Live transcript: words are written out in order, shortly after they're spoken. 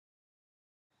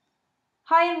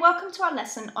Hi and welcome to our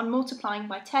lesson on multiplying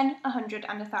by 10, 100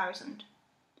 and 1000.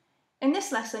 In this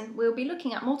lesson we'll be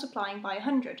looking at multiplying by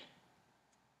 100.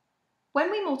 When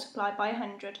we multiply by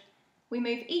 100, we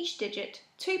move each digit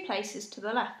 2 places to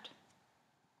the left.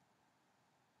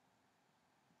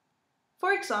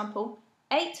 For example,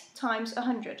 8 times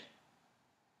 100.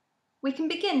 We can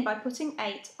begin by putting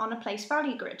 8 on a place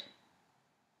value grid.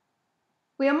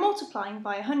 We are multiplying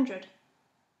by 100,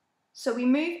 so we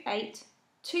move 8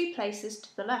 2 places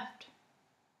to the left.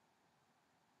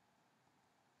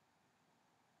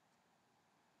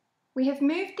 We have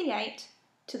moved the 8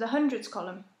 to the hundreds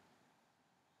column.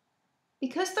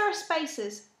 Because there are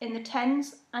spaces in the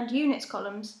tens and units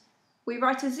columns, we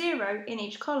write a 0 in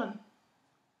each column.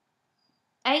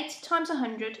 8 times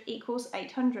 100 equals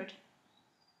 800.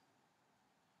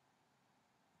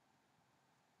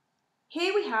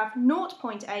 Here we have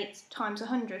 0.8 times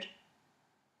 100.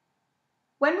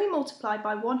 When we multiply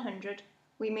by 100,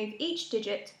 we move each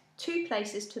digit 2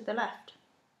 places to the left.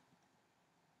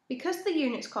 Because the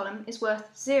units column is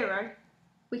worth 0,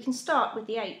 we can start with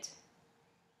the 8.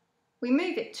 We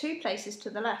move it 2 places to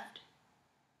the left.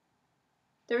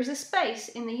 There is a space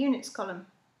in the units column,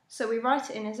 so we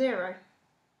write it in a 0.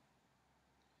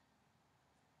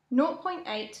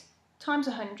 0.8 times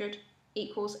 100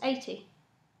 equals 80.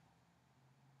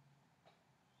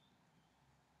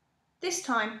 This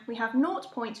time we have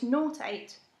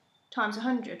 0.08 times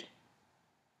 100.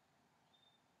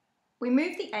 We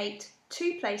move the 8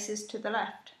 2 places to the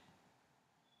left.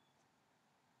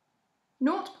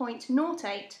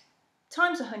 0.08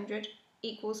 times 100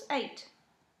 equals 8.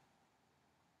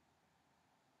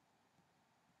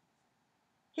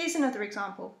 Here's another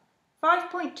example.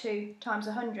 5.2 times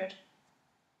 100.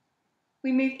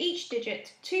 We move each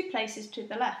digit 2 places to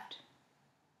the left.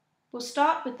 We'll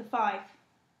start with the 5.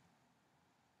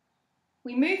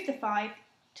 We move the 5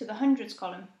 to the hundreds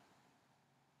column.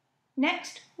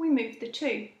 Next, we move the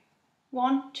 2.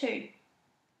 1, 2.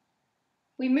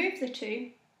 We move the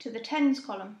 2 to the tens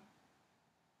column.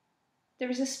 There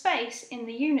is a space in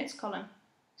the units column,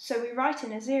 so we write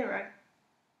in a 0.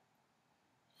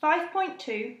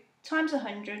 5.2 times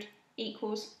 100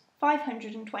 equals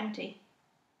 520.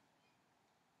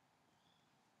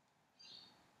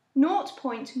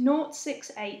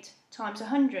 0.068 times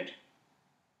 100.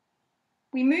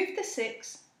 We move the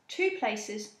 6 2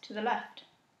 places to the left.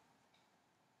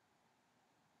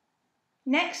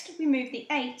 Next, we move the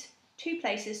 8 2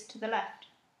 places to the left.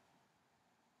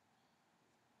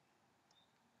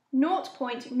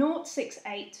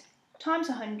 0.068 times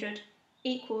 100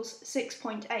 equals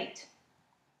 6.8.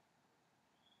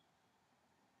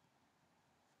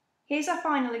 Here's our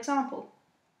final example.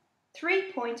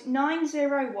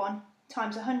 3.901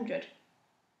 times 100.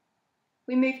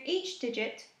 We move each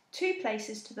digit 2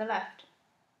 places to the left.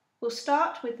 We'll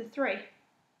start with the 3.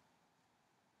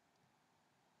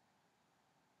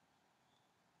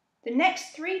 The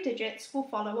next 3 digits will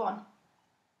follow on.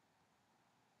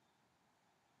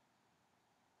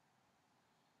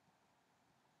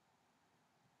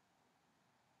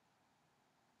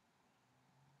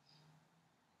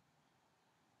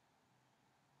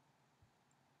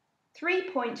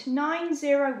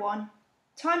 .901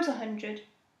 times 100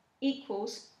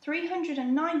 equals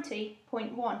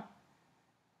 390.1.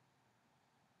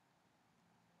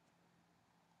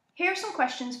 Here are some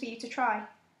questions for you to try.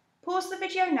 Pause the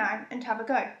video now and have a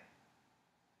go.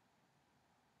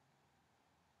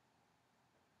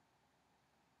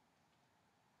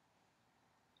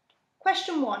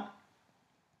 Question 1.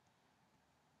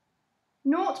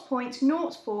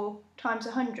 0.04 times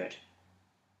 100.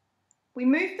 We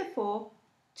move the 4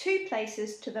 2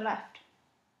 places to the left.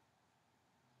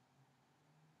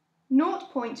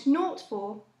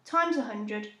 0.04 times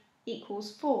 100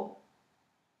 equals 4.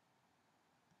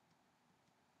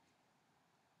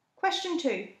 Question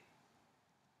 2.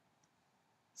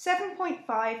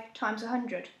 7.5 times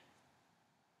 100.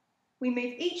 We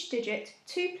move each digit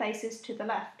 2 places to the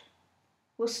left.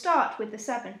 We'll start with the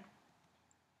 7.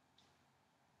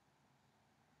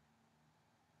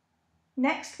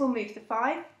 Next, we'll move the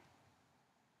 5.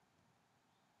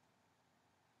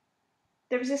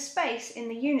 There is a space in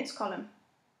the units column,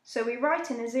 so we write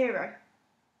in a 0.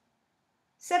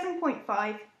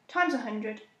 7.5 times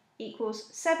 100 equals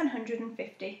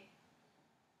 750.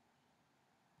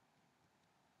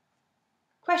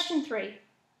 Question 3.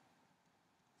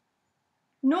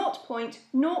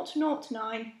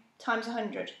 0.009 times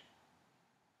 100.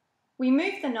 We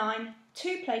move the 9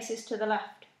 2 places to the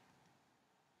left.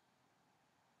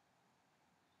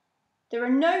 There are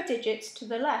no digits to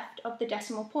the left of the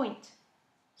decimal point,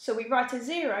 so we write a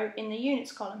 0 in the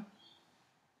units column.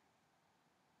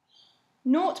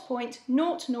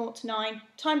 0.009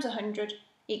 times 100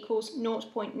 equals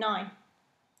 0.9.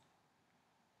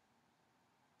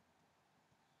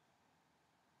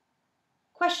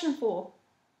 Question 4.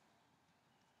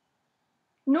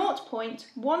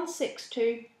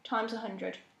 0.162 times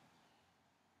 100.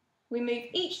 We move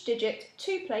each digit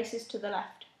 2 places to the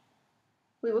left.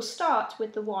 We will start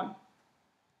with the 1.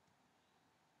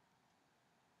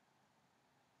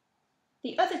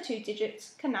 The other 2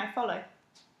 digits can now follow.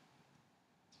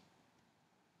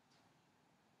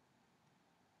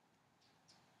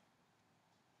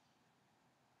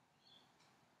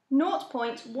 Nought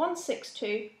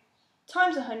 0.162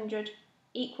 times 100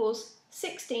 equals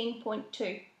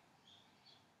 16.2.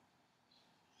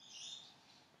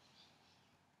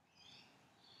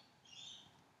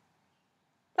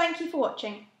 Thank you for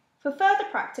watching. For further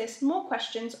practice, more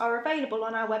questions are available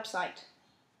on our website.